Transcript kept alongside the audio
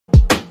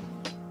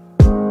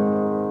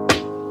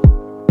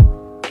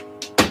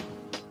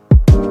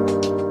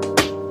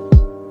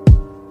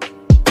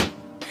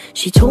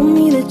She told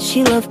me that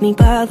she loved me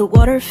by the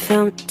water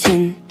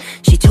fountain.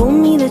 She told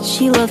me that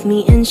she loved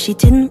me and she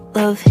didn't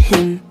love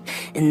him.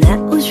 And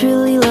that was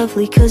really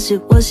lovely cause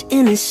it was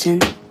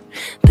innocent.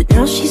 But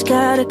now she's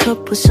got a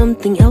cup with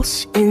something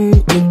else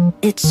in it.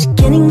 It's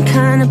getting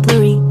kinda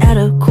blurry at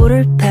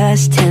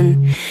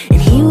 10:15.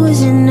 And he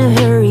was in a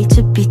hurry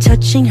to be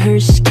touching her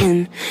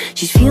skin.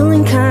 She's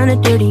feeling kinda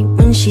dirty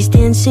when she's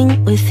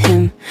dancing with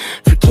him,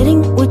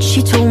 forgetting what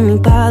she told me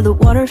by the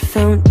water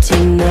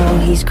fountain. Now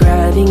he's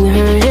grabbing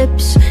her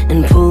hips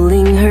and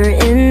pulling her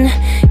in,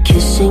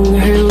 kissing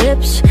her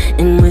lips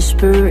and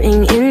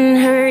whispering in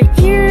her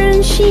ear.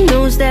 And she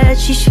knows that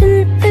she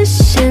shouldn't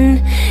listen,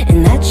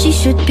 and that she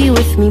should be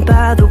with me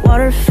by the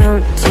water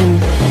fountain.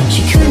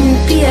 She couldn't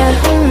be at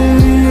home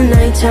in the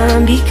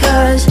nighttime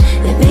because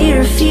it made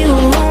her feel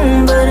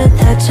alone. But at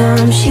that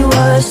time she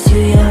was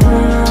too young,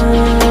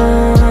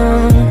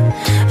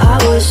 I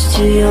was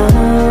too young.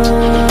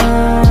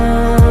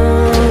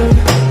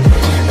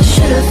 I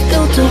should have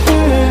built a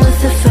home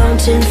with a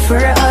fountain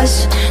for us.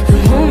 The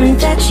moment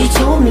that she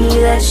told me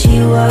that she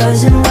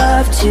was in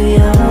love, too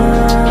young,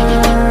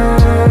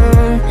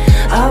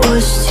 I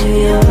was too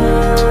young.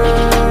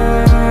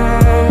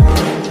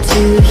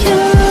 Too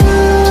young,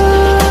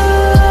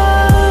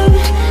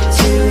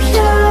 too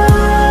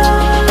young,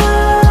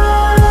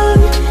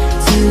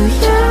 too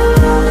young,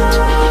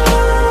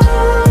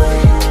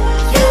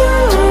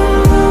 young.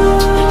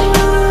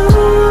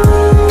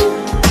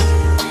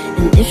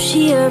 And if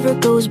she ever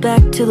goes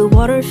back to the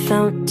water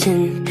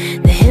fountain,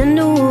 the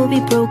handle will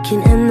be broken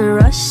and the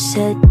rust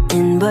set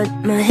in. But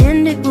my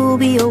hand, it will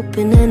be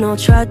open and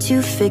I'll try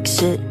to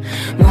fix it.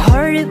 My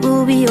heart, it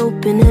will be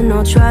open and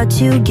I'll try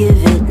to give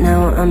it.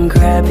 Now I'm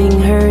grabbing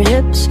her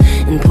hips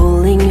and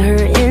pulling her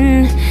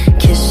in,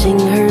 kissing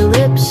her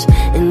lips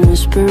and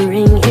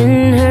whispering in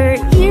her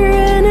ear.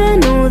 And I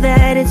know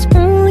that it's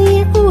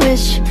only a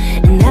wish,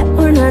 and that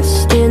we're not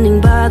standing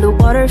by the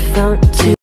water fountain.